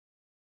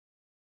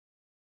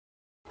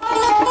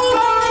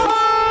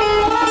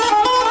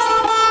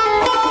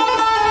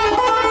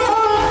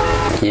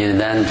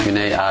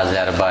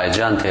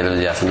Azərbaycan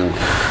televiziyasının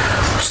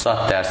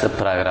Ustad dərsi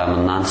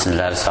proqramından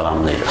sizləri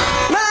salamlayırıq.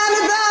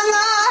 Məni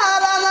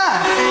dənərənə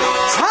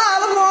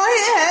salım o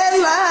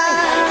yerlər,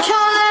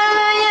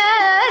 könlümü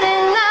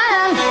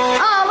yerindən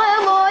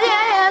alım o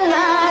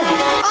yerlər.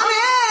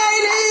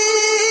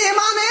 Aneylim,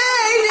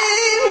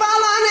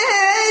 balan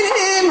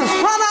eylim,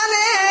 falan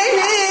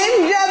eylim,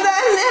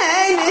 gədən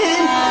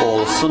eylim.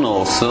 Olsun,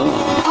 olsun.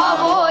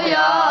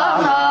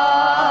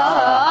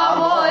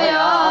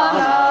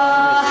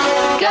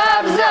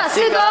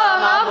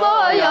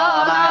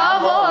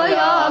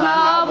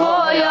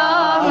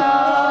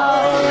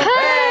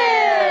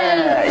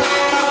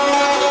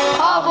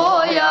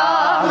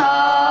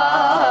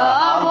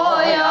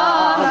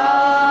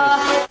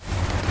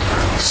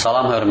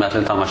 Salam,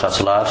 hörmətli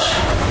tamaşaçılar.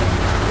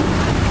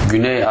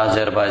 Güney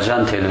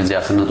Azərbaycan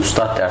televiziyasının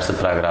Ustad dərsi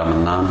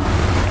proqramından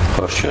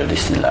xoş gördük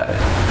sizləri.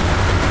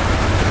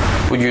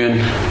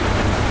 Bugün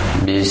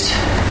biz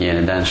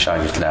yenidən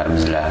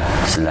şagirdlərimizlə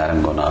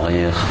sizlərin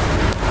qonağıyıq.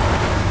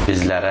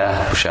 Bizlərə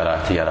bu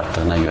şəraiti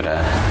yaratdığına görə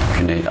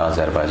Güney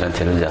Azərbaycan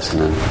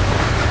televiziyasının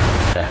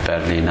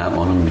rəhbərliyinə,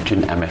 onun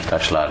bütün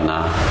əməkdaşlarına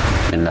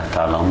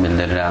minnətdarlığımı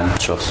bildirirəm.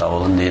 Çox sağ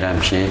olun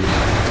deyirəm ki,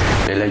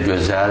 belə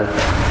gözəl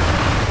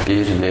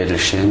bir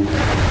verilişin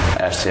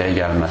ərsəyə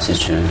gəlməsi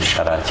üçün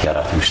şərait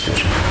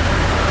yaratmışdır.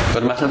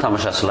 Hörmətli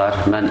tamaşaçılar,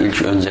 mən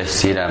ilk öncə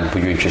istəyirəm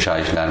bugünkü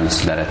şagirdlərimi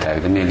sizlərə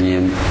təqdim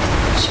edeyim.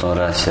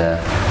 Sonra isə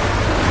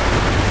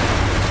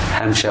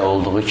həmişə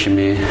olduğu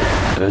kimi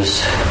öz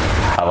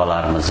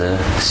havalarımızı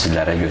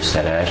sizlərə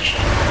göstərək,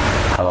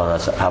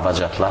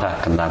 havacatlar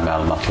haqqında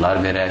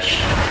məlumatlar verək.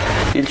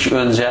 İlk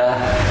öncə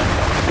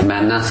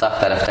məndən sağ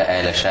tərəfdə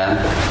əyləşən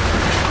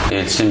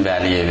Elçin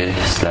Vəliyevi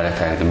sizlərə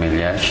təqdim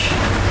edək.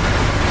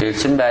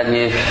 Elçin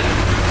Vəliyev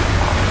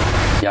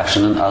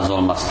yaşının az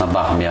olmasına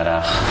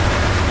baxmayaraq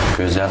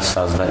gözəl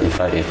sazda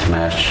ifa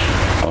etmək,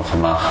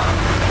 oxumaq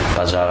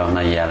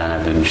bacarığına yiyələnə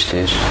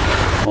bilmişdir.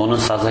 Onun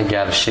saza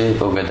gəlişi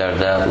o qədər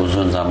də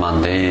uzun zaman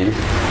deyil.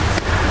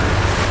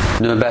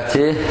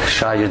 Növbəti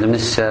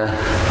şagirdimiz isə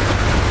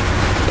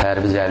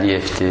Pərviz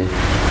Əliyevdir.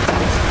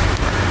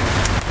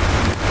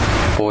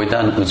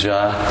 Boydan uca,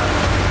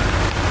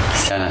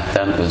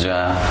 sənətdən uca,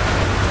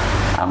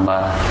 amma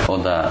o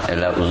da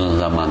elə uzun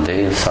zaman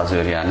deyil, saz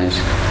öyrənir.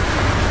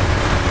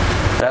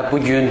 Və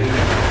bugün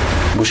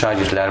bu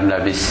şagirdlərimlə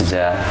biz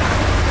sizə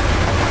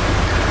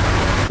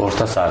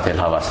orta sartel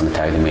havasını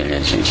təqdim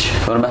edəcəyik.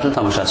 Hörmətli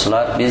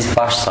tamaşaçılar, biz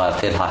baş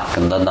sartel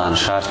haqqında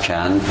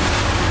danışarkən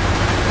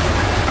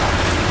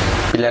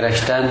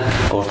bilərəkdən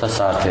orta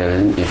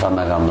sartelin ifa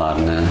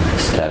məqamlarını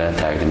sizlərə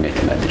təqdim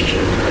etmədik.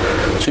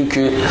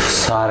 Çünki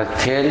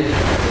sartel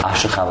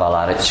aşıq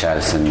havaları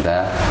içərisində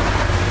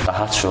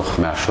daha çox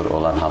məşhur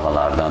olan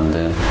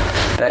havalardandır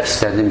və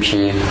istədim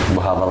ki,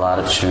 bu havalar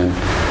üçün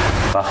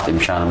vaxt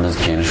imkanımız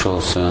geniş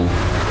olsun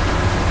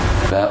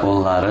və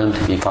onların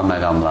ifa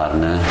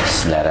məqamlarını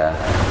sizlərə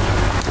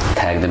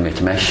təqdim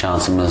etmək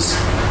şansımız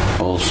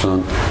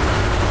olsun.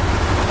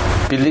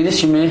 Bildiyiniz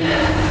kimi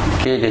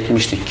qeyd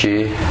etmişdik ki,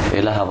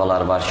 elə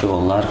havalar var ki,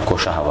 onlar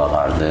qoşa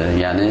havalardır.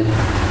 Yəni,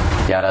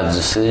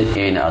 yaradıcısı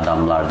eyni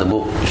adamlardır.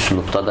 Bu,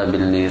 üslubda da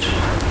bilinir,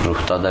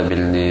 ruhda da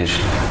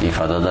bilinir,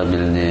 ifada da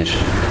bilinir.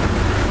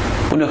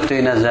 Bu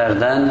nöqteyi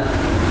nəzərdən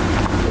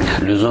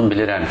lüzum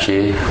bilirəm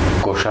ki,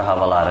 qoşa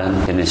havaların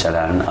bir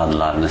neçələrinin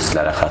adlarını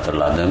sizlərə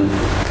xatırladım.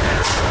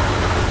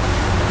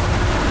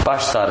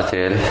 Baş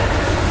sartel,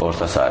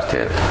 orta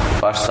sartel.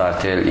 Baş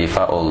sartel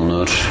ifa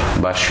olunur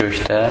baş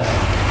kökdə,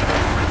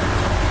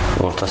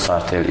 orta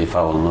sartel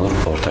ifa olunur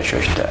orta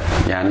kökdə.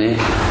 Yəni,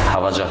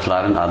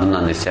 havacatların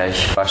adından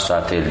desək, baş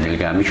sartel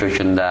dilqəmi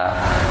kökündə,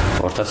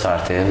 orta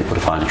sartel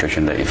urfani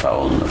kökündə ifa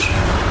olunur.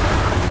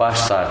 Baş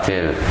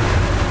sartel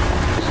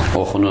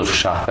oxunur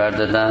şah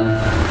pərdədən,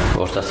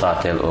 orta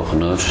sartel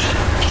oxunur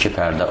 2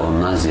 pərdə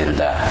ondan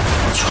zildə,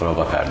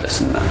 Çuxurova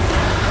pərdəsindən.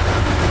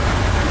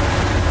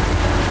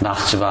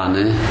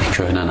 Naxçıvanı,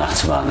 köhnə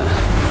Naxçıvanı.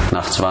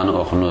 Naxçıvanı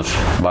oxunur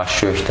baş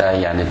kökdə,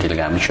 yəni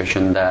dilqəmi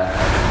kökündə.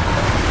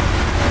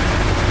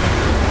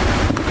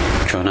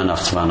 Köhnə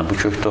Naxçıvanı bu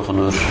kökdə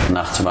oxunur,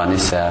 Naxçıvanı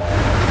isə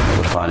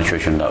urfani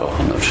kökündə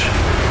oxunur.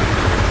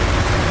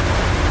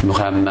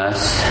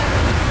 Müxəmməs,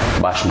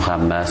 baş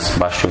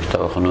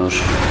kökdə oxunur,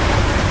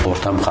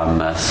 orta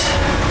müxəmməs,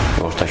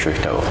 orta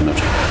kökdə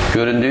oxunur.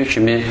 Göründüyü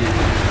kimi,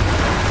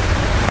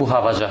 bu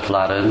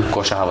havacatların,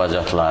 qoşa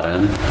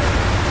havacatların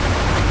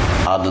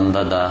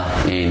adında da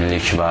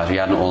eynilik var.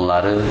 Yəni,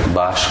 onları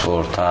baş,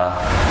 orta,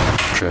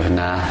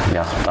 köhnə,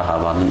 yaxud da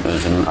havanın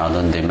özünün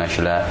adını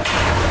deməklə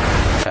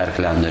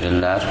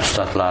fərqləndirirlər.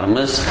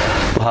 Ustadlarımız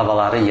bu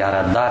havaları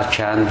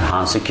yaradarkən,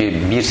 hansı ki,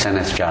 bir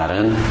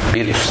sənətkarın,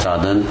 bir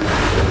ustadın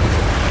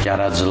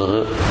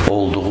yaradıcılığı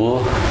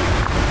olduğu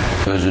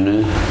özünü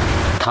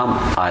tam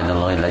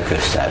aydınlığı ilə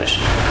göstərir.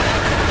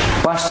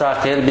 Baş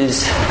sartel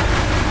biz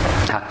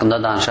haqqında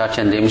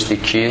danışarkən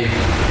demişdik ki,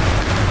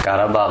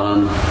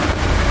 Qarabağın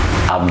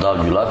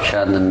Abdal Gülab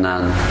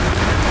kəndindən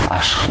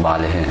Aşıq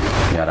Valihin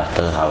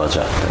yaratdığı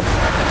havacatdır.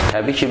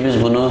 Təbii ki, biz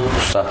bunu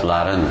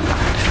ustadların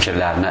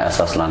fikirlərinə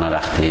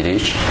əsaslanaraq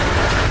deyirik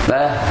və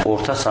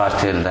orta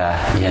sarteldə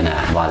yenə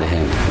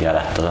Valihin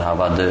yaratdığı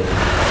havadır.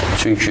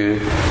 Çünki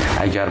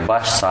əgər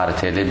baş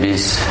sarteli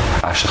biz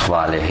Aşıq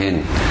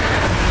Valihin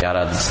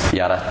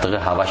yaratdığı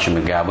hava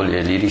kimi qəbul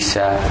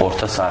ediriksə,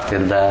 orta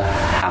sarteldə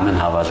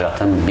həmin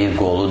havacatın bir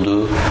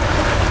qoludur.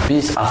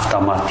 Biz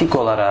avtomatik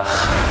olaraq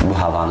bu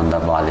havanın da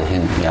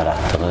Valihin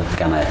yaratdığı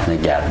qənaətinə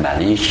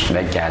gəlməliyik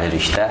və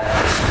gəlirik də.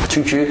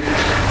 Çünki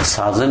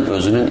sazın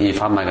özünün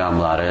ifa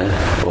məqamları,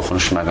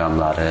 oxunuş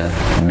məqamları,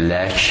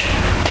 bilək,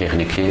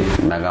 texniki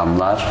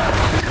məqamlar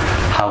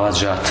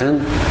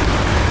havacatın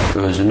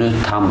özünü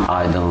tam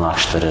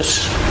aydınlaşdırır.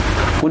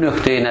 Bu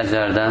nöqteyi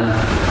nəzərdən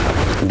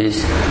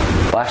biz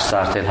baş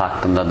sartel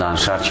haqqında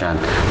danışarkən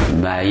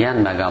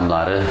müəyyən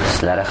məqamları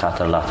sizlərə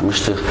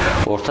xatırlatmışdıq.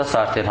 Orta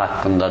sartel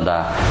haqqında da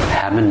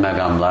həmin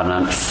məqamlarla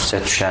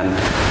üst-üstə düşən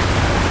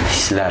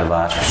hisslər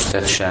var,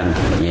 üst-üstə düşən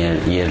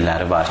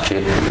yerləri var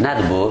ki,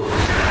 nədir bu?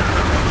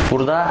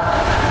 Burada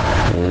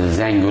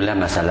zəngülə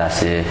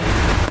məsələsi,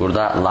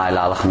 burada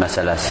laylalıq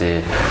məsələsi,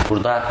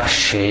 burada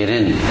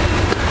şeirin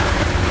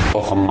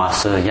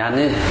oxunması,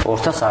 yəni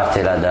orta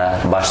sartelədə,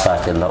 baş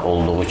sarteldə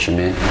olduğu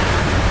kimi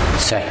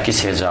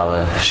 8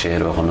 hecalı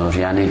şeir oxunur,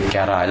 yəni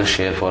gəraylı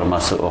şeir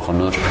forması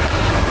oxunur.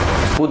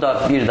 Bu da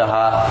bir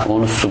daha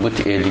onu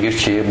sübut edir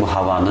ki, bu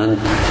havanın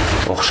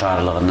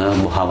oxşarlığını,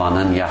 bu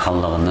havanın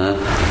yaxınlığını,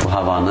 bu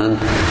havanın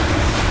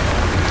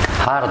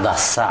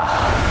hardasa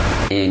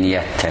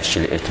eyniyyət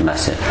təşkil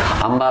etməsi.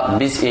 Amma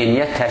biz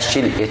eyniyyət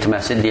təşkil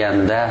etməsi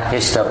deyəndə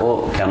heç də o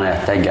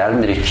qənaətdə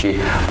gəlmirik ki,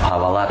 bu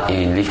havalar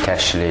eynilik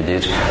təşkil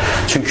edir.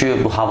 Çünki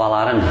bu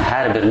havaların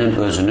hər birinin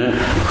özünün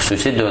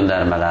xüsusi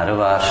döndərmələri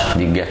var,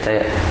 diqqətə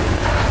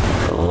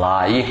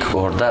layiq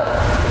orada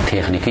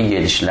texniki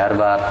gedişlər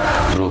var,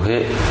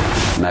 ruhi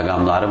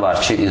məqamları var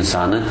ki,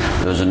 insanı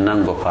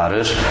özündən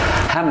qoparır.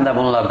 Həm də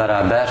bununla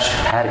bərabər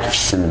hər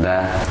ikisində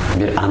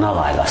bir ana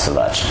laylası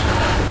var,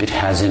 bir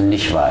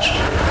həzinlik var.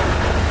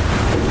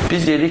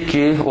 Biz dedik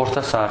ki,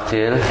 orta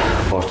sartel,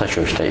 orta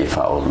kökdə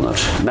ifa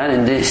olunur. Mən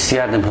indi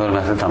istəyərdim,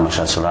 hörmətli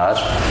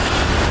tamaşaçılar,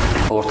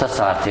 orta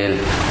sartel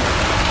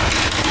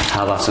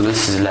havasını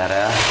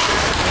sizlərə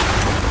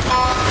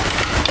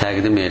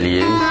təqdim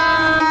edeyim.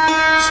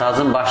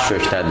 Sazın baş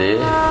kökdədir,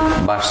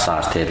 baş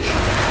sartel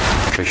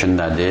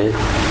kökündədir.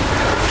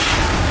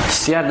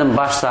 İstəyərdim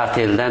baş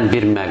sarteldən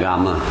bir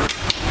məqamı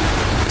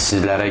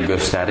sizlərə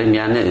göstərim.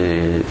 Yəni,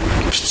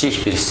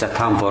 kiçik bir hissə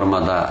tam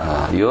formada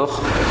yox.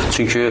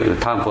 Çünki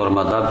tam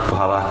formada bu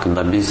hava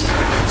haqqında biz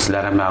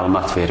sizlərə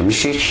məlumat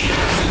vermişik.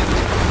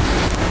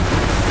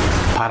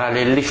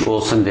 Paralellik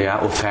olsun deyə,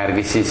 o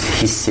fərqi siz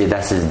hiss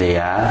edəsiz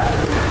deyə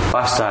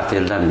baş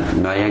sarteldən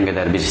müəyyən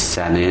qədər bir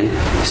hissəni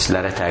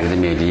sizlərə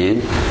təqdim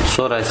edeyim.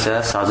 Sonra isə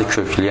sazı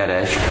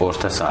kökləyərək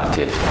orta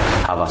sartel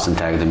havasını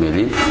təqdim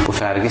edeyim. Bu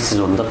fərqi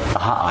siz onda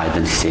daha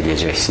aydın hiss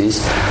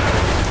edəcəksiniz,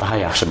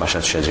 daha yaxşı başa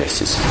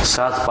düşəcəksiniz.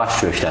 Saz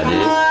baş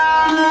kökdədir.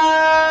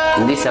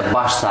 İndi isə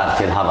baş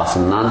sartel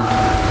havasından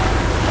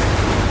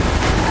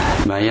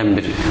müəyyən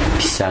bir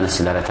hissəni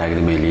sizlərə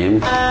təqdim edeyim.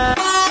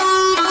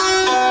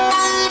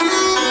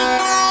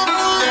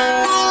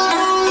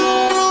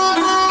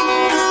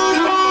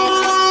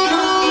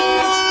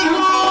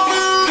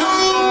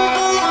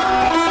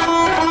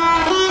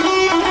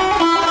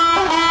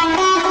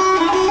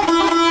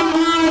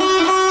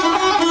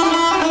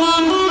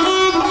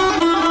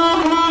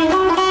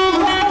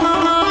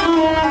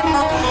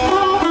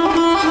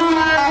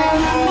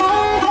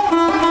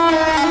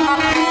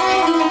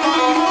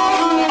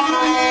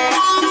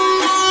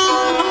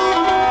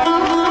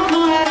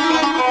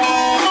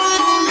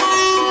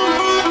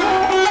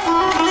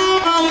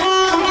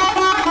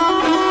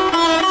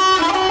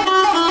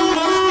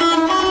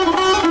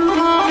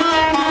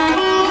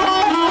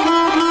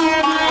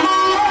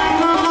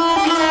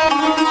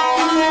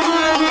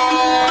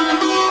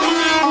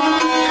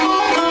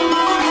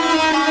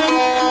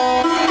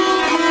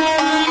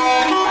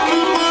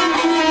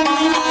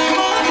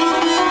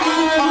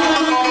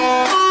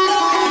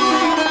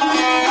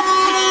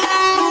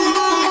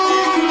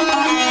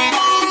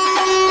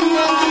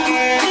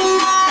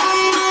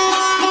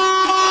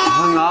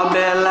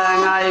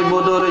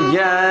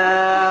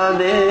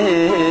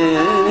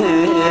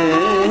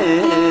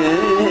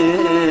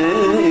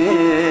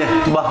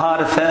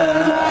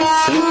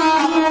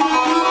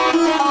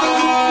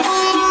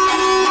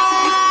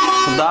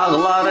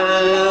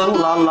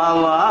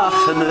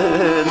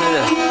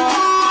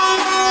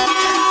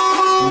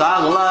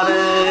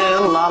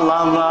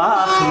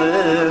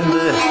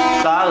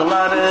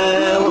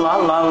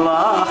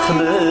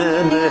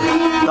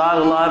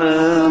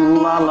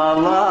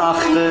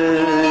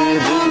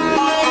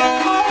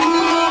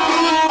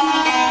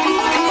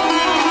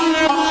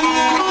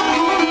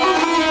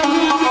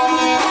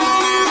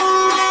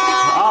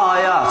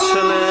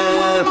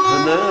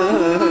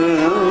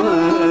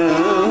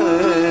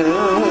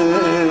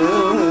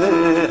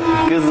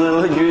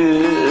 Kızıl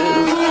gül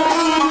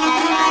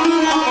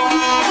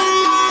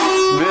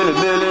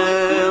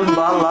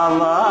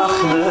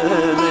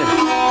vaxtıdır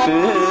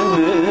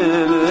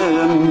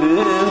bülbülüm,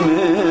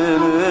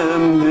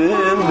 bülbülüm,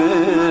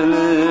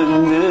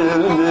 bülbülüm,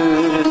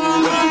 bülbülüm.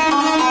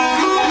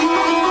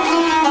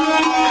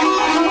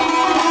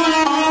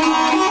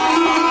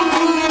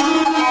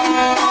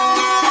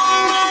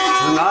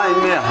 Ay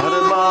mehribanım,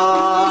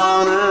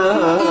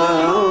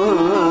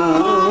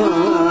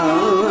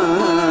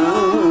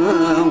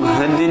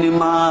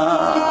 dinim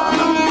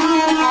anam,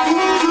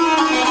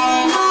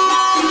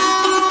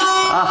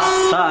 ah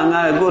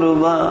sana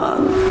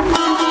kurban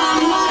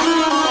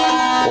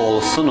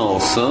olsun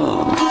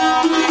olsun.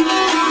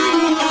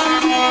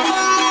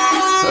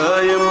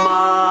 Öyüm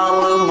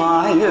malım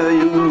ay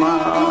öyüm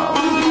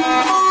malım,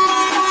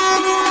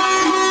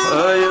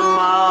 öyüm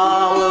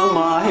malım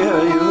ay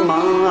öyüm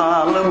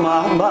malım,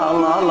 ah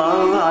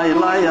balalan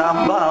aylay,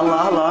 ah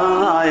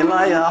balalan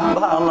aylay, ah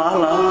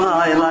balalan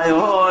aylay,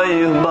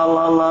 oy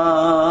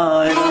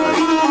balalay.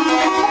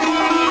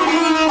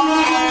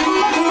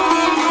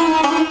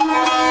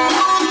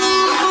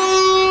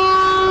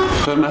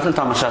 Hörmətli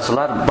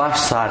tamaşaçılar, baş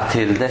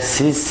sarteldə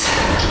siz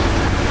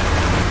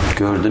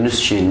gördünüz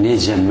ki,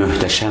 necə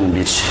möhtəşəm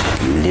bir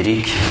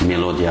lirik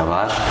melodiya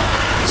var.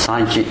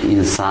 Sanki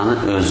insanı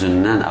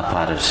özündən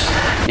aparır.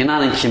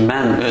 İnanın ki,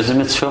 mən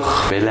özümü çox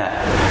belə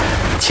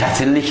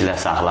çətinliklə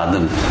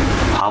saxladım.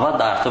 Hava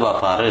dartıb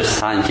aparır.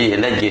 Sanki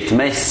elə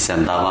getmək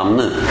istəyən,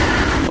 davamlı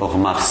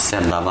oxumaq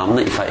istəyən,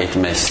 davamlı ifa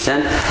etmək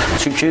istəyən.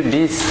 Çünki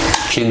biz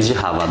ikinci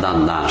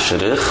havadan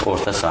danışırıq,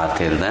 orta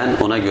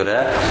sarteldən. Ona görə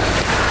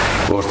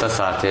orta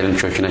sartelin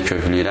kökünə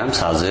kökləyirəm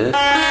sazı.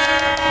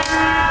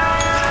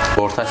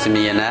 Orta simi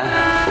yenə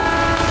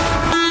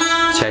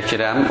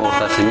çəkirəm.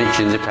 Orta simi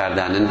ikinci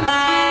pərdənin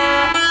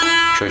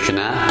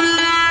kökünə.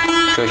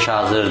 Kök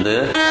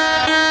hazırdır.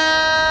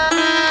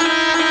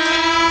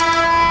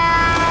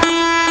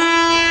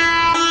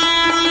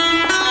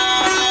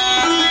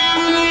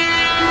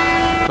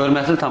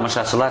 Hörmətli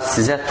tamaşaçılar,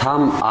 sizə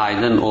tam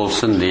aydın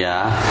olsun deyə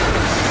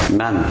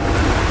mən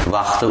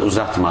vaxtı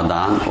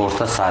uzatmadan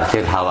orta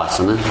sartel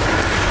havasını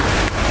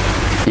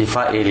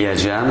ifa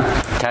eləyəcəm.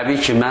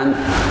 Təbii ki, mən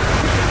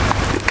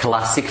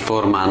klassik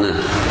formanı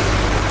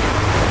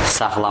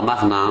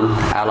saxlamaqla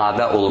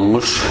əlavə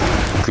olunmuş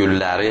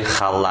gülləri,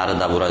 xalları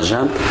da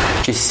vuracam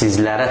ki,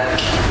 sizlərə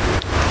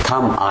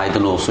tam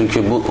aydın olsun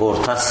ki, bu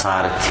orta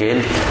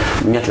sartel,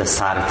 ümumiyyətlə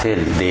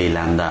sartel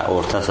deyiləndə,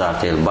 orta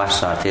sartel, baş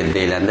sartel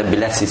deyiləndə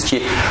biləsiniz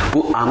ki,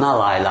 bu ana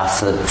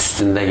laylası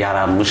üstündə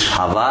yaranmış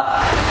hava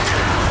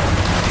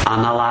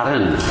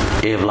anaların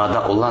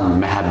evlada olan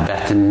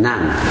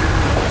məhəbbətindən,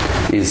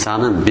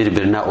 insanın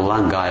bir-birinə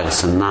olan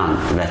qayğısından,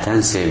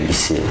 vətən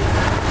sevgisi,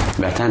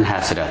 vətən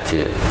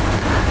həsrəti,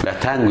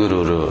 vətən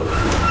qüruru,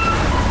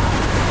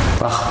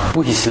 bax,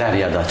 bu hisslər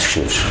yada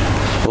düşür.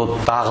 O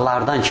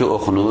dağlardan ki,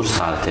 oxunur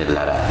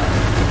sartellərə.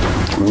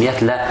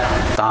 Ümumiyyətlə,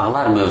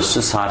 dağlar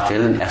mövzusu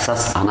sartelin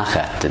əsas ana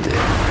xəttidir.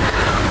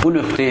 Bu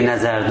nöqteyi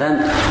nəzərdən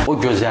o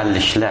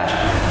gözəlliklər,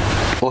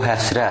 o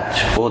həsrət,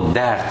 o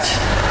dərd,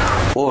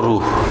 o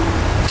ruh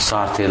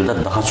sarteldə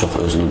daha çox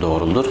özünü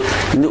doğruldur.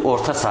 İndi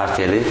orta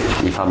sarteli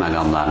ifa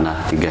məqamlarına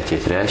diqqət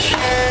yetirək.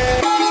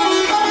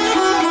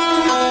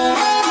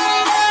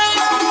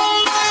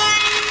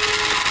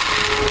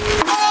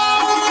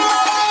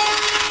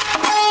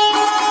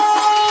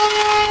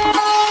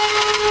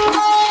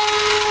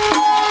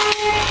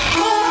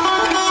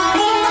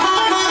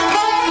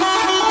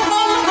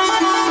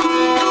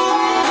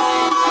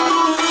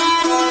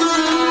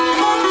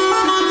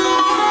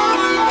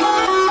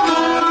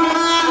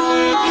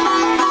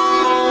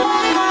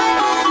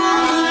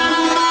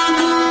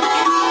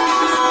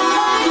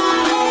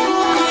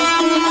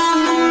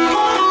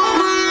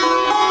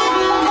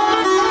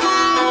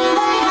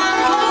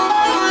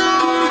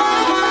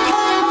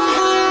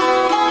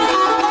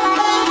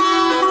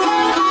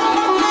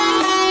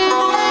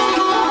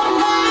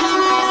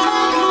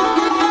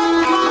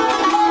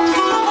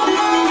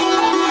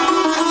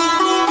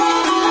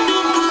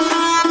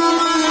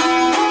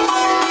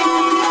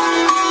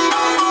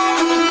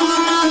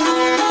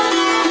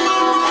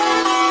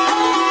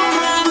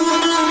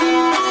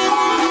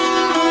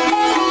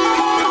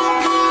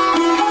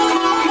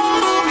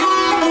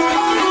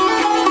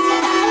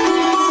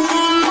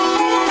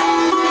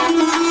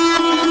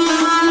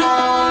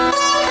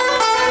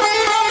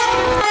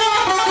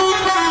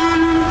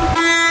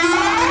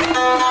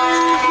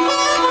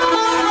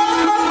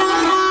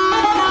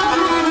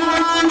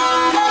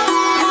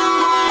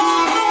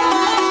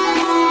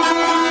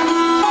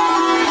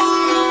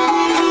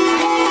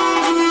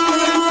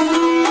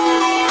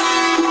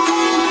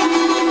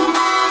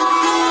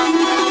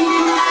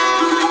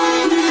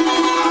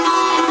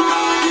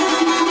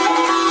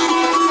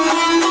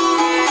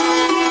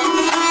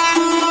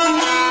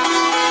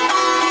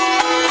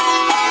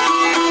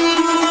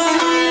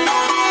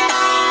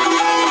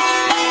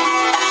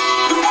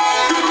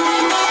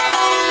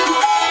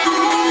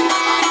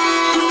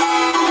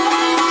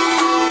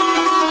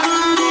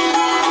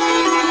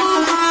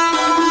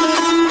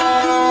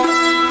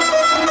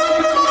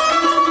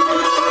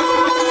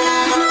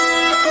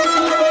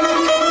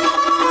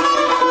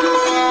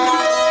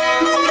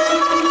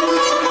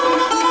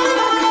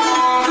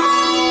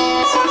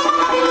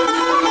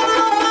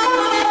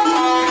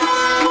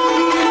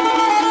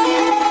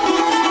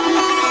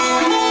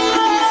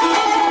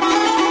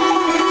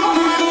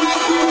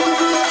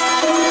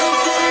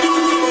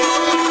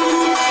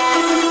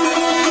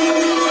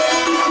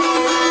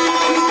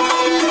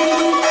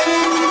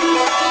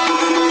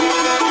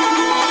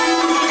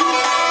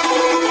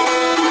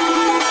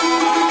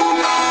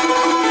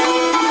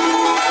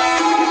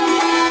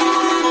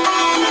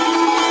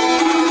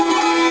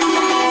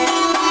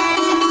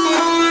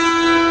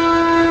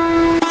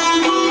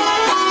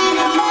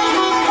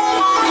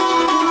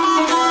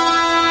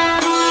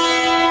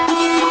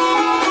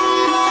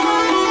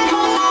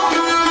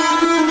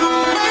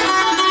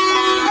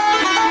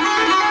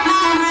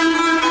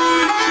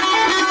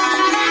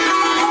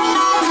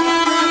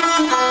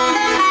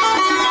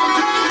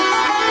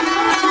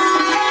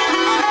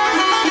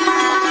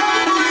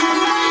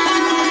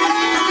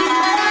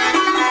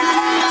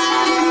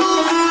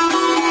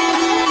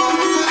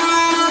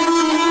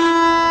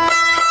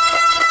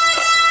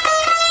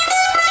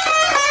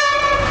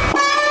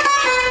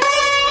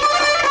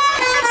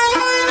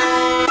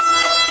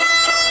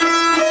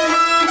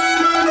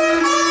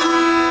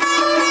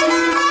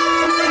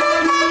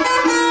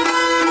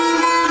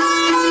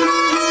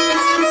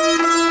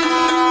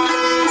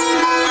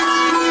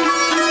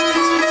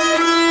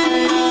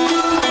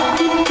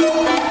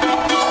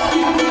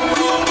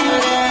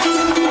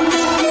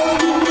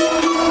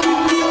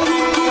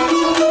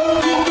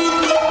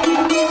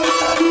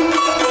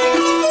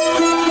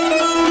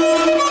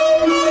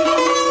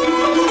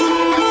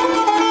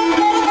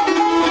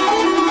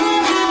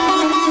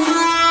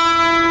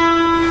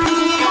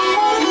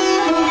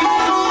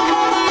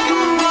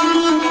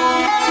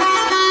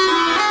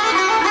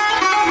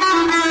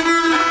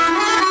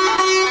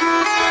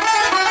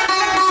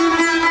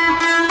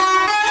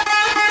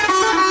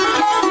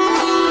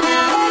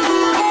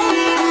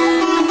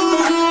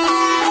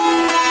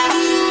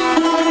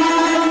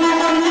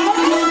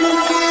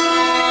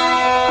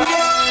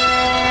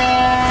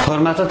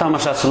 Hörmətli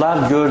tamaşaçılar,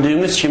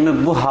 gördüyümüz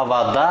kimi bu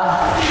havada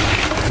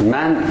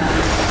mən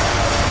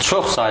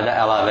çox sayda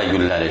əlavə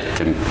güllər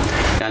etdim.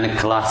 Yəni,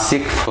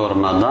 klassik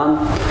formadan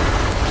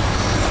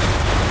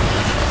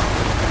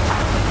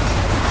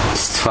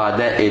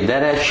istifadə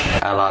edərək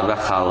əlavə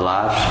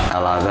xallar,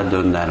 əlavə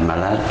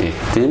döndərmələr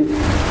etdim.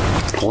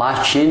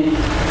 Lakin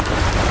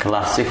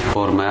klassik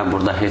formaya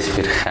burada heç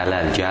bir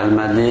xələl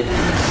gəlmədi.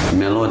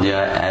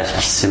 Melodiya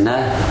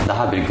ərkisinə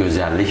daha bir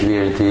gözəllik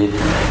verdi,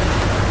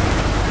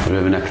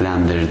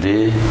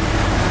 rövnəqləndirdi,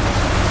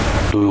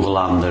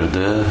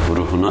 duyğulandırdı,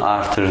 ruhunu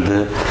artırdı.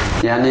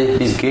 Yəni,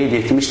 biz qeyd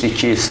etmişdik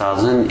ki,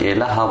 sazın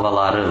elə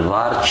havaları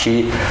var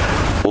ki,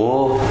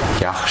 o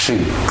yaxşı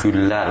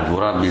güllər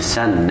vura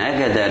bilsən, nə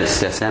qədər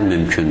istəsən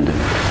mümkündür.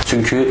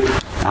 Çünki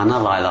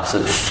ana laylası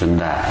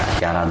üstündə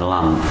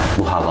yaradılan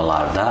bu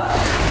havalarda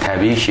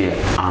təbii ki,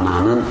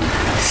 ananın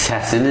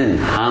səsinin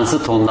hansı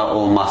tonda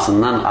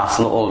olmasından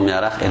asılı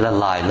olmayaraq elə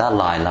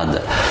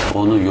layladır.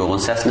 Onu yoğun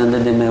səslə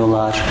də demək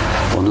olar,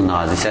 onu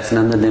nazik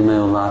səslə də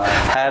demək olar.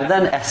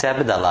 Hərdən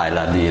əsəbi də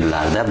layla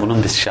deyirlər də,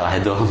 bunun biz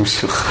şahidi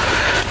olmuşuq.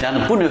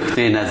 Yəni, bu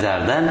nöqteyi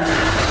nəzərdən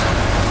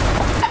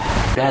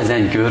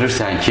bəzən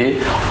görürsən ki,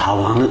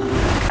 havanı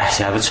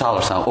əsəbi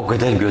çalırsan, o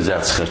qədər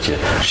gözəl çıxır ki,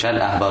 şən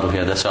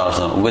əhbar-ruhiyyədə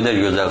çalırsan, o qədər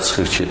gözəl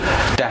çıxır ki,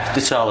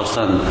 dərdli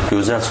çalırsan,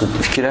 gözəl çıxır.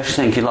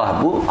 Fikirləşirsən ki,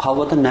 bu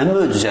havada nə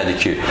möcüzədir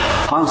ki,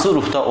 hansı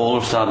ruhda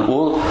olursan,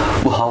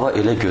 bu hava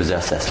elə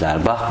gözəl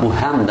səslər. Bax, bu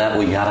həm də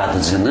o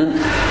yaradıcının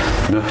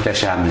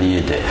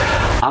möhtəşəmliyidir.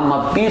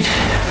 Amma bir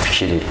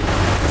fikri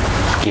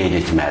qeyd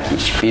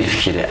etməliyik, bir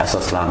fikri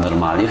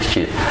əsaslandırmalıyıq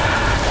ki,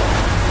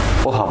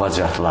 o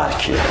havacatlar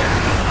ki,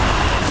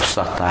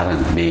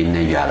 ustadların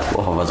beyninə gəlib,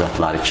 o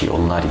havacatları ki,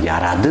 onlar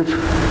yaradıb,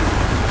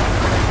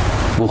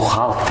 bu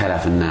xalq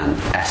tərəfindən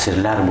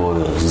əsrlər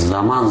boyu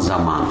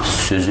zaman-zaman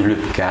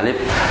süzülüb gəlib,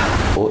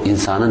 o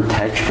insanın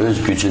tək öz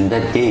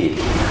gücündə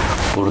deyil.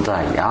 Burada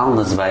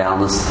yalnız və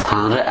yalnız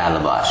Tanrı əli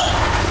var,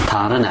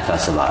 Tanrı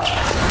nəfəsi var,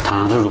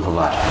 Tanrı ruhu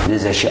var.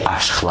 Necə ki,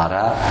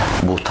 aşıqlara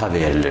buta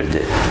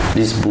verilirdi.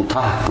 Biz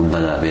buta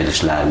haqqında da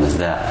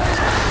verilişlərimizdə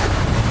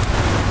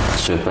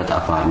söhbət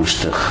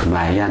aparmışdıq,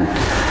 müəyyən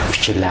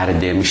fikirləri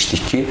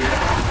demişdik ki,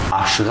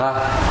 aşığa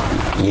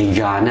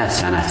yeganə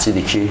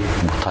sənətçidir ki,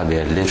 buta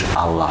verilir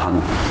Allahın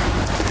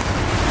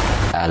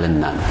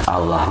əlindən.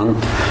 Allahın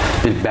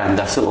bir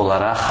bəndəsi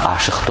olaraq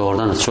aşıq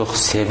doğrudan çox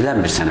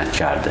sevilən bir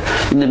sənətkardır.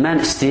 İndi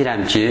mən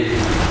istəyirəm ki,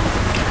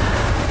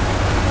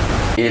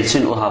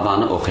 Elçin o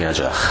havanı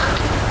oxuyacaq.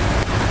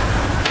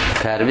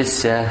 Pərviz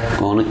isə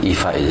onu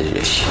ifa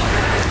edəcək.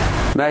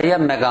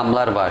 Müəyyən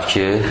məqamlar var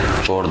ki,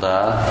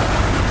 orada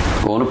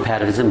onu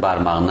Pərvizin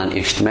barmağından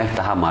eşitmək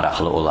daha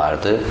maraqlı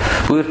olardı.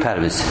 Buyur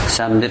Pərviz,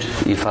 sən bir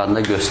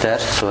ifadında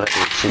göstər, sonra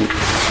Elçin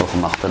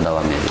oxumaqda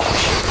davam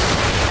edəcək.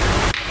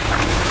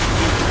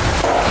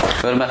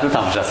 Hörmətli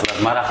tamaşaçılar,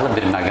 maraqlı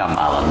bir məqam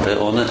alındı.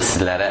 Onu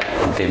sizlərə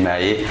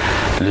deməyi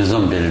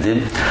lüzum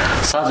bildim.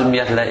 Saz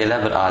ümumiyyətlə elə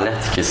bir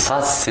alətdir ki,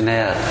 saz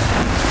sinəyə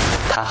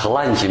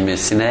taxılan kimi,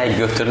 sinəyə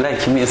götürülən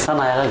kimi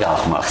insan ayağa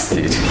qalxmaq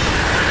istəyir.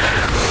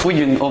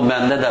 Bugün o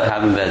məndə də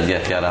həmin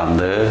vəziyyət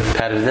yarandı,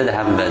 Pərvizdə də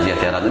həmin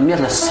vəziyyət yarandı.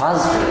 Ümumiyyətlə,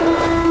 saz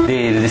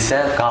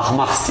deyildisə,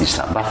 qalxmaq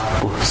istəyirsən. Bax,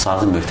 bu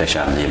sazın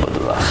möhtəşəmliyi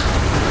budur.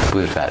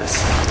 Buyur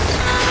Pərviz.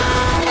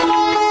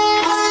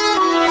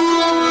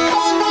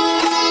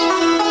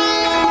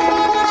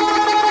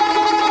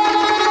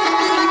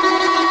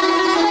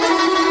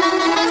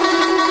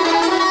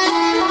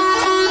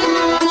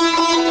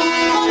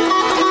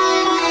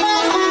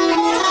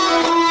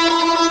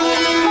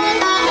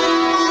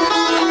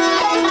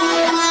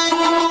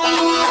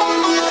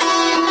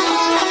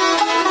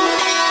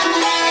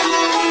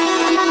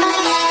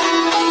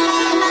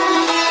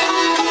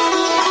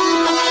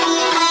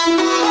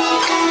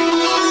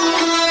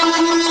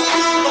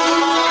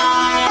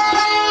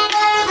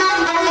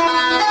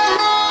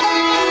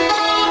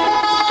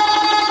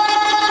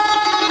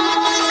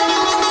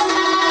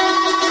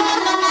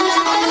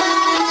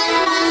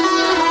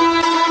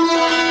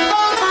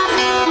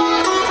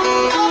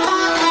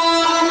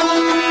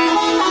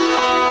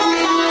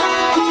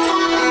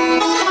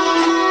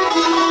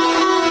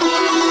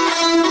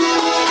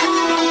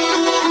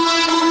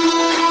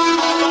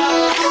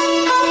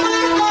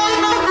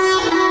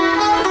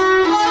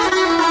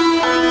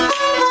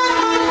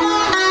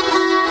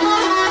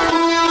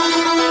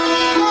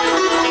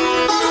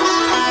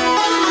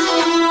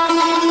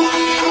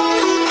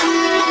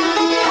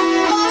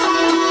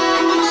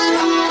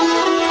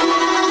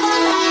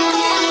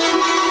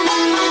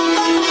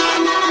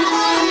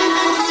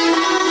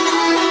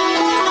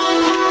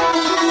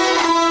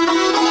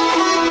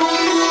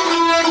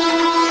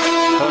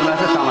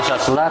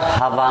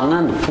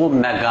 Havanın bu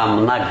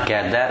məqamına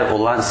qədər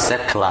olan sizə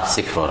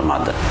klassik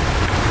formadır.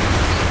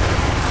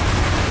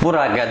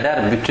 Bura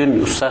qədər bütün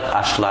ustad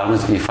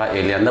aşıqlarımız ifa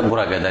eləyəndə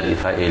bura qədər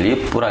ifa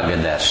eləyib, bura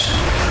qədər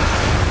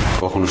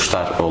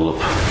oxunuşlar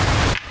olub.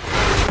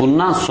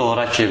 Bundan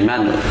sonra ki,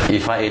 mən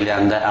ifa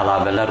eləyəndə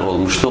əlavələr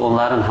olmuşdu.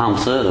 Onların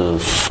hamısı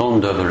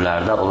son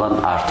dövrlərdə olan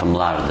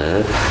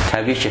artımlardır.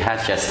 Təbii ki, hər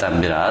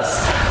kəsdən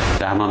biraz,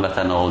 Rəhman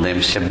Vətənoğlu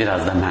demiş ki,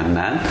 biraz da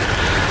məndən.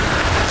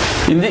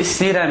 İndi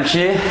istəyirəm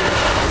ki,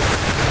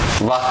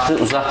 vaxtı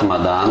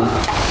uzatmadan,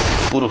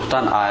 bu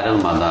ruhdan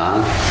ayrılmadan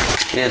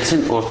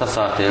Elçin orta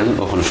saat elinin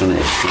oxunuşunu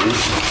etsin.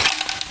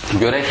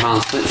 Görək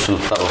hansı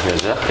üslubda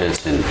oxuyacaq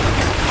Elçin.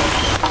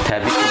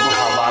 Təbii ki, bu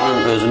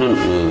havanın özünün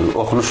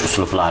oxunuş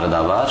üslubları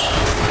da var.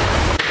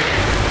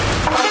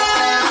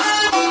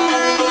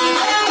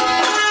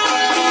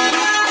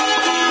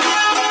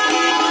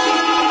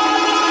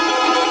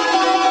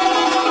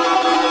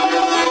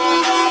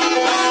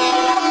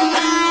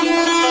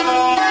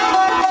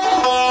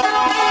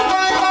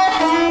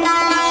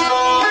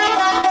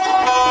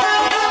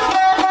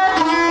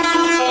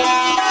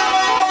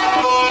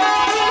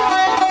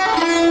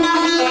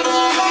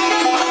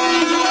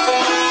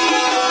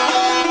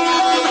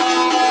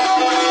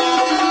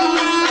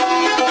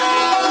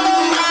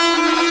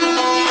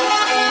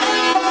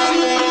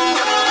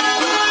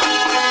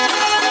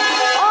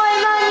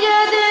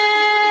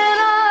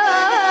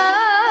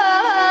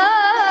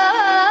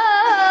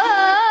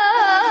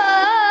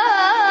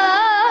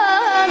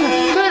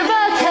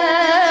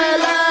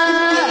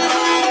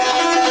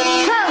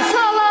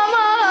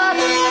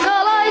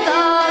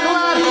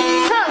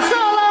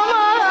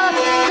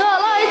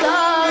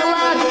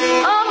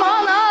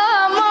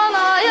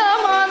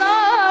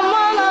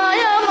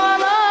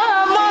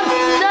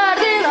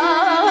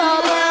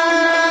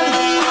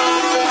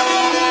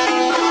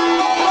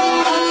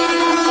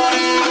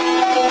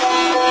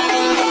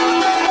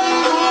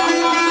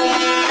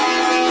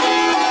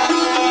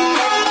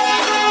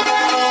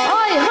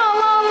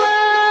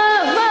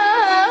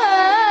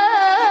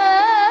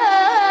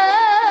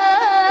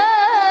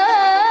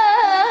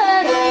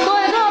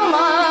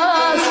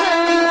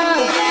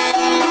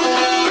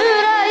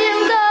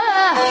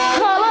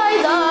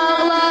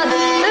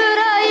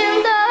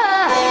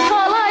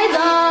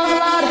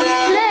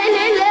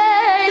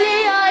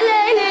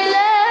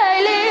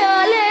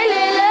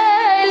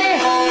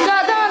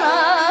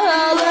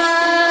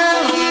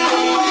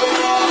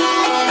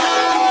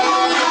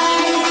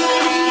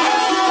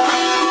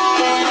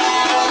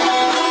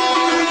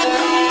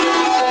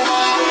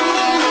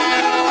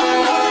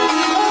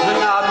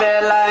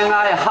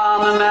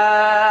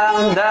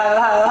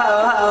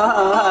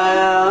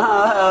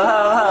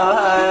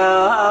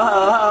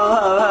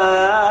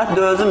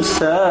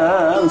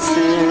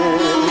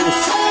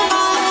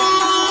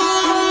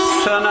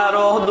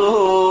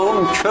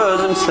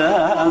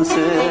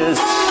 sensiz.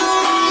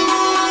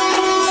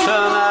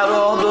 Söner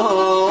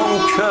oldum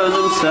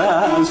közüm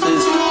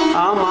sensiz.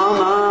 Aman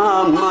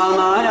aman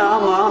ay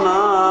aman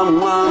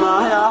aman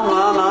ay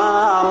aman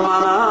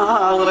aman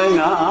ağrın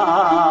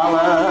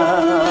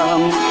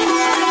alım.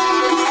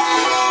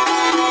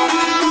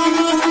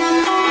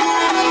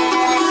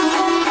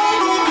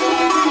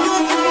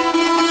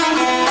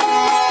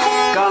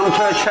 Qan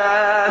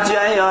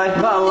tökəcək ay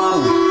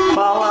balam,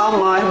 balam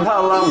ay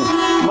balam,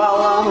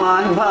 balam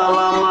ay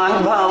balam ay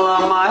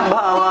balam ay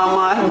balam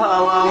ay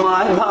balam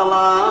ay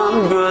balam,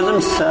 gözüm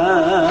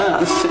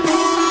sensiz.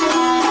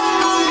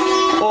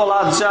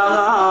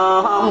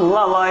 Olacağım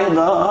lalay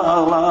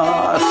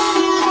dağlar,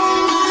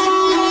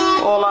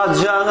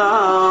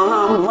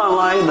 olacağım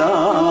lalay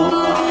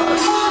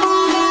dağlar.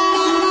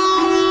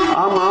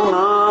 Aman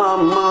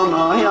aman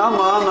ay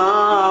aman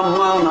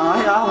aman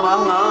ay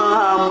aman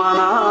aman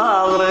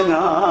ağrın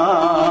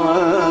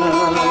alım.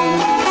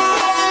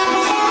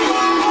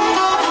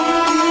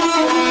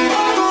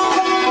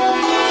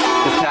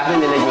 Bir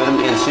təhlil elə görüm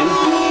Elçin.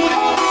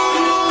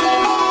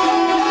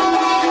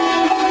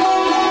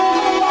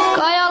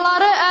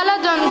 Qayaları ələ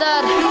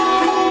döndər,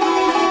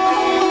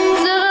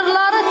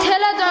 cığırları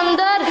telə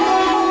döndər,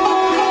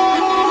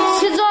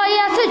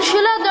 sicayəti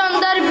külə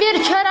döndər, bir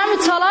kərəmi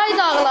çalay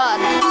dağlar.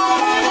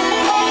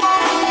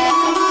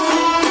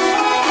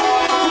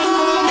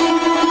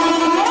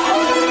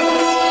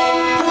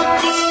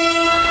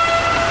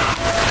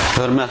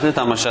 Hörmətli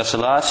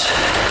tamaşaçılar,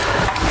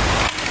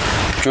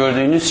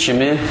 gördüyünüz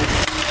kimi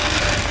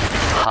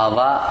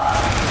hava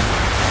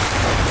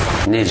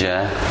necə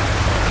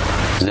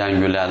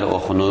zəngüləli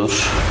oxunur.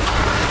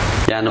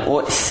 Yəni o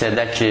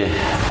hissədə ki,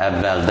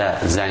 əvvəldə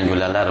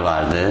zəngülələr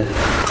vardı,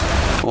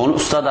 onu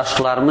ustad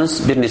aşıqlarımız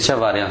bir neçə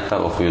variantda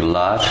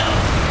oxuyurlar.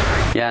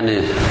 Yəni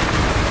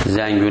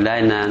zəngülə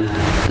ilə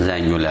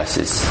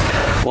zəngüləsiz.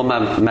 O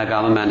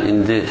məqamı mən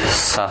indi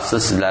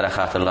sazsız sizlərə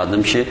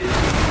xatırladım ki,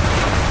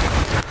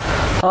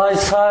 ay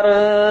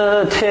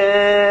sarı tel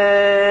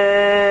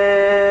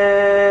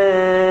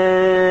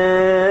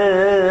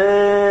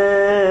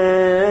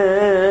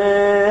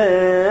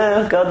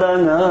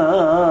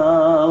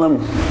qadanalım.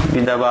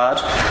 Bir də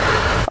var.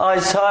 Ay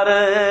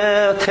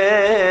sarı tel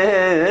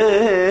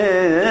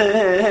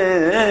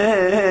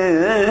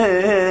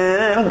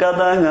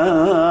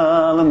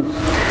qadanalım.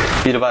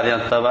 Bir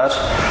variant da var.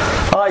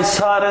 Ay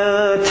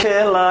sarı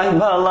tel ay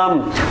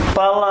balam,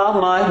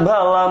 balam ay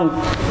balam,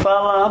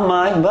 balam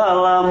ay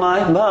balam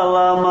ay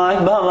balam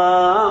ay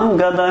balam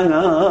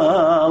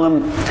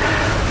qadanalım.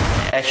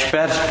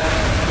 Əkbər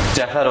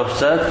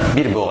Cəfərovsa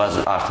bir boğaz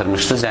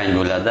artırmışdı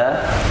Zəngulədə.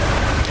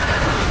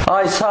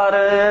 Ay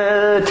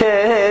sarı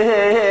tel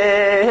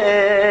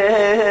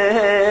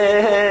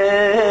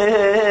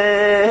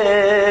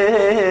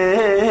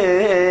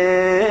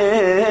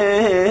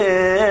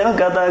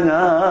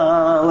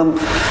qadanalım.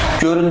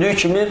 Göründüyü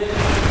kimi,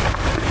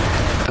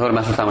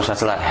 hörmətli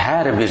tamaşaçılar,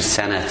 hər bir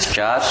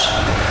sənətkar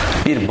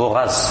bir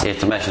boğaz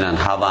etməklə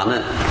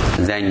havanı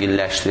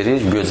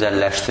zənginləşdirir,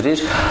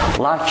 gözəlləşdirir.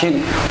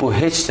 Lakin bu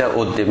heç də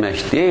o demək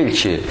deyil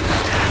ki,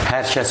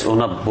 hər kəs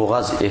ona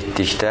boğaz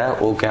etdikdə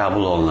o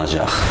qəbul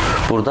olunacaq.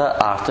 Burada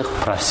artıq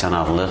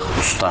professionallıq,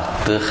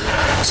 ustadlıq,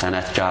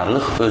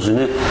 sənətkarlıq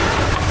özünü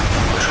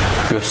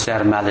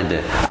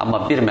göstərməlidir.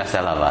 Amma bir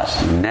məsələ var.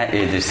 Nə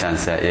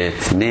edirsənsə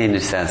et, nə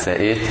inirsənsə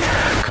et,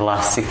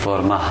 klassik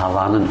forma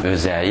havanın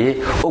özəyi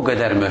o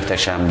qədər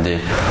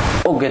möhtəşəmdir,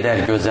 o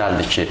qədər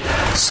gözəldir ki,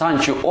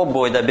 sanki o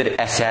boyda bir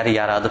əsəri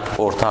yaradıb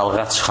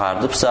ortalığa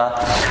çıxardıbsa,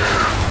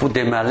 bu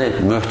deməli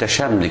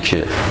möhtəşəmdir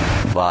ki,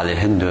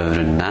 Valihin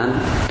dövründən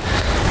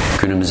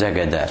günümüzə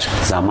qədər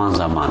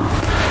zaman-zaman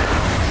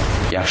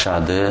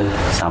yaşadı,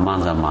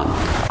 zaman-zaman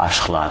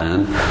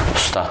aşıqların,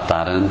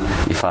 ustadların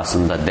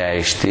ifasında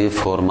dəyişdi,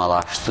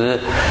 formalaşdı,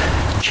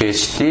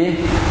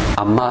 keçdi,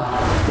 amma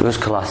öz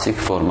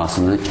klassik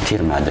formasını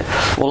itirmədi.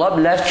 Ola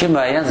bilər ki,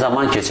 müəyyən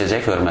zaman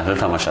keçəcək, hörmətli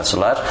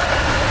tamaşaçılar.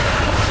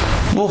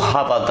 Bu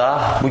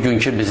havada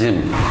bugünkü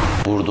bizim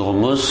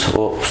vurduğumuz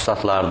o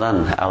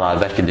ustadlardan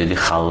əlavə ki, dedik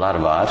xallar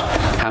var.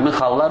 Həmin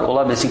xallar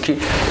ola bilsin ki,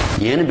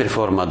 yeni bir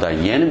formada,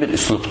 yeni bir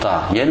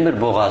üslubda, yeni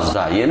bir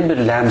boğazda, yeni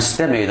bir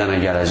ləmsdə meydana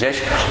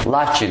gələcək.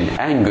 Lakin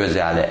ən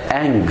gözəli,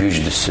 ən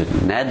güclüsü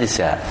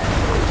nədirsə,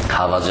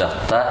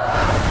 havacatda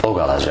o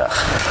qalacaq.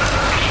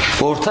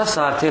 Orta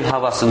sartel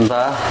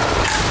havasında,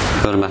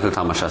 hörmətli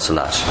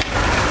tamaşaçılar,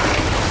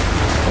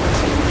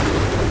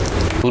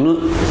 bunu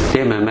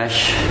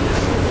deməmək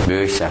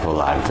böyük səhv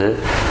olardı.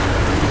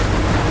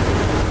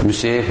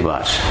 Müseyib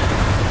var.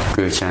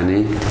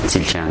 Göyçəni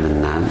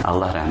Tilkənindən,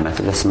 Allah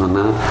rəhmət eləsin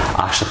ona,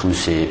 Aşıq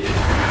Müseyib.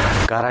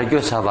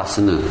 Qaragöz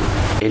havasını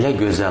elə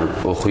gözəl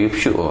oxuyub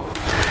ki o,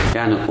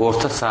 yəni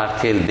orta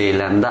sartel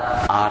deyiləndə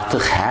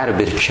artıq hər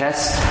bir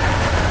kəs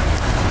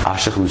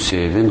Aşıq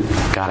Müseyibin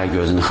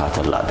Qaragözünü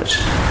xatırladır.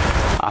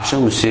 Aşıq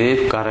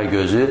Müseyib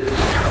Qaragözü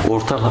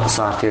orta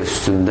sartel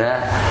üstündə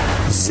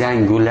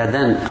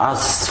Zəngulədən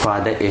az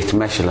istifadə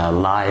etməklə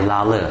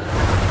laylalı,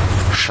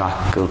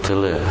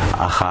 şaqqıltılı,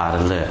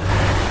 axarlı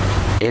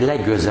elə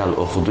gözəl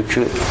oxudu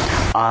ki,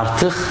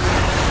 artıq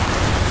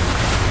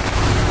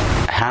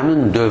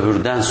həmin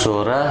dövrdən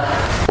sonra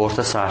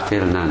orta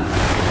sartellə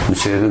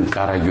Müseyibin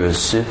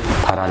Qaragözü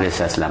paralel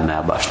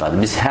səslənməyə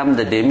başladı. Biz həm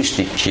də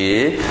demişdik ki,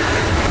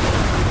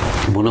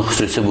 bunu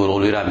xüsusi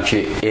vurğulayıram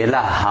ki,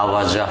 elə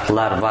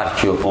havacatlar var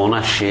ki,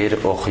 ona şeir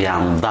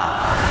oxuyanda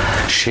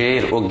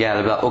şeir o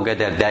qəlbə o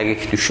qədər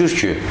dəqiq düşür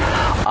ki,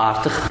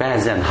 artıq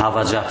bəzən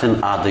havacatın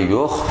adı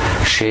yox,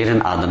 şeirin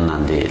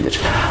adından deyilir.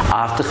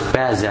 Artıq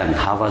bəzən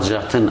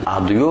havacatın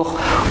adı yox,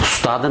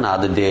 ustadın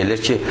adı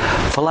deyilir ki,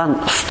 filan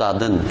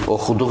ustadın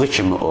oxuduğu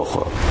kimi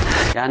oxu.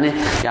 Yəni,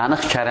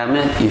 Yanıq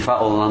Kərəmi ifa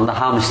olunanda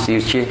hamı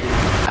istəyir ki,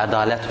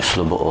 ədalət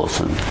üslubu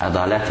olsun,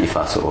 ədalət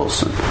ifası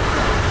olsun.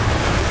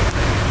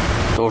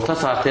 Orta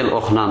sartel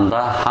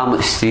oxunanda hamı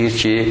istəyir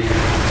ki,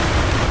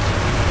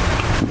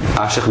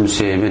 Aşıq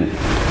Müseyibin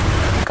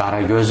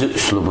Qaragözü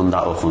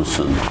üslubunda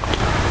oxunsun.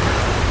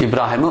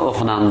 İbrahimi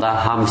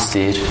oxunanda hamı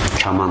istəyir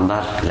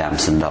Kamandar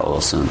ləmsində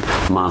olsun.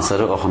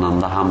 Mansırı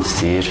oxunanda hamı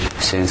istəyir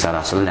Hüseyin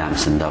Saraçılı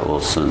ləmsində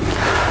olsun.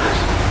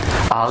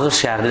 Ağır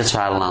şərli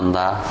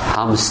çağrılanda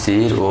hamı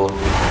istəyir o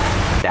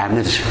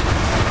dəmir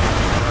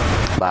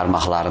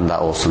barmaqlarında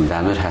olsun,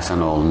 Dəmir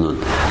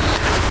Həsənoğlunun.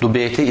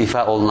 Dubeyti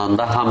ifa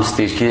olunanda hamı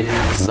istəyir ki,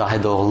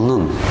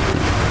 Zahidoğlunun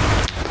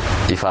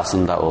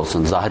ifasında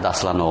olsun, Zahid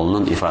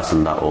Aslanoğlunun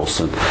ifasında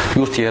olsun.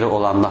 Yurt yeri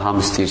olanda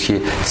hamı istəyir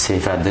ki,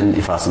 Seyfəddinin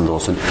ifasında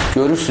olsun.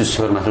 Görürsünüz,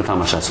 hörmətli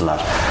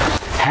tamaşaçılar,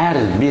 hər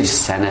bir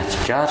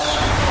sənətkar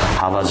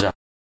havaca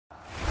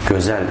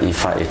gözəl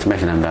ifa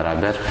etməklə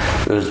bərabər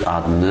öz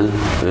adını,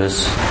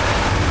 öz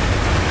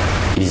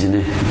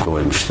izini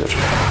qoymuşdur.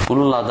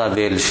 Bununla da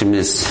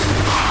verilişimiz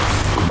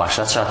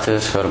başa çatır,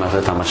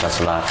 hörmətli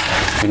tamaşaçılar.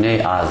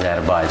 Güney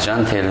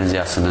Azərbaycan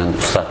televiziyasının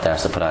Ustad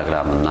dərsi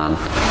proqramından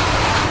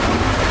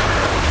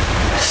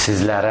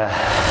sizlərə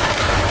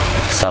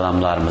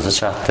salamlarımızı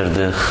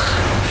çatdırdıq,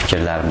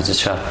 fikirlərimizi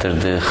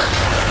çatdırdıq.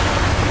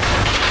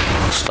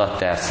 Ustad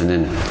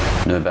dərsinin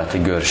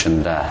növbəti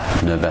görüşündə,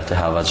 növbəti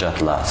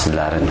havacatla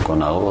sizlərin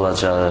qonağı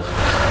olacaq.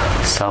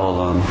 Sağ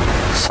olun,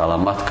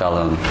 salamat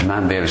qalın.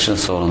 Mən verilişin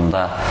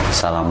sonunda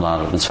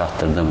salamlarımı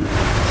çatdırdım.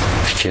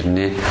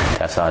 Fikrini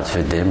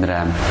təsadüfi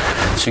demirəm.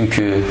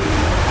 Çünki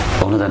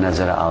onu da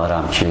nəzərə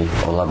alıram ki,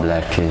 ola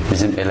bilər ki,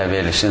 bizim elə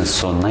verilişin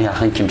sonuna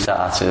yaxın kimsə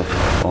açıb,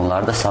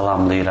 onları da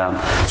salamlayıram.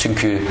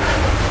 Çünki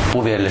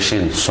bu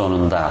verilişin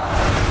sonunda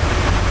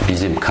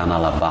bizim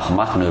kanala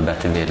baxmaq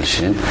növbəti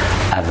verilişin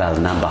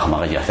əvvəlindən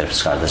baxmağa gətirib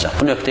çıxardacaq.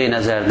 Bu nöqteyi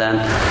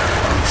nəzərdən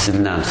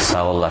sizinlə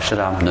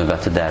sağollaşıram.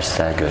 Növbəti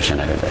dərsdə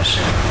görüşənə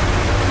qədər.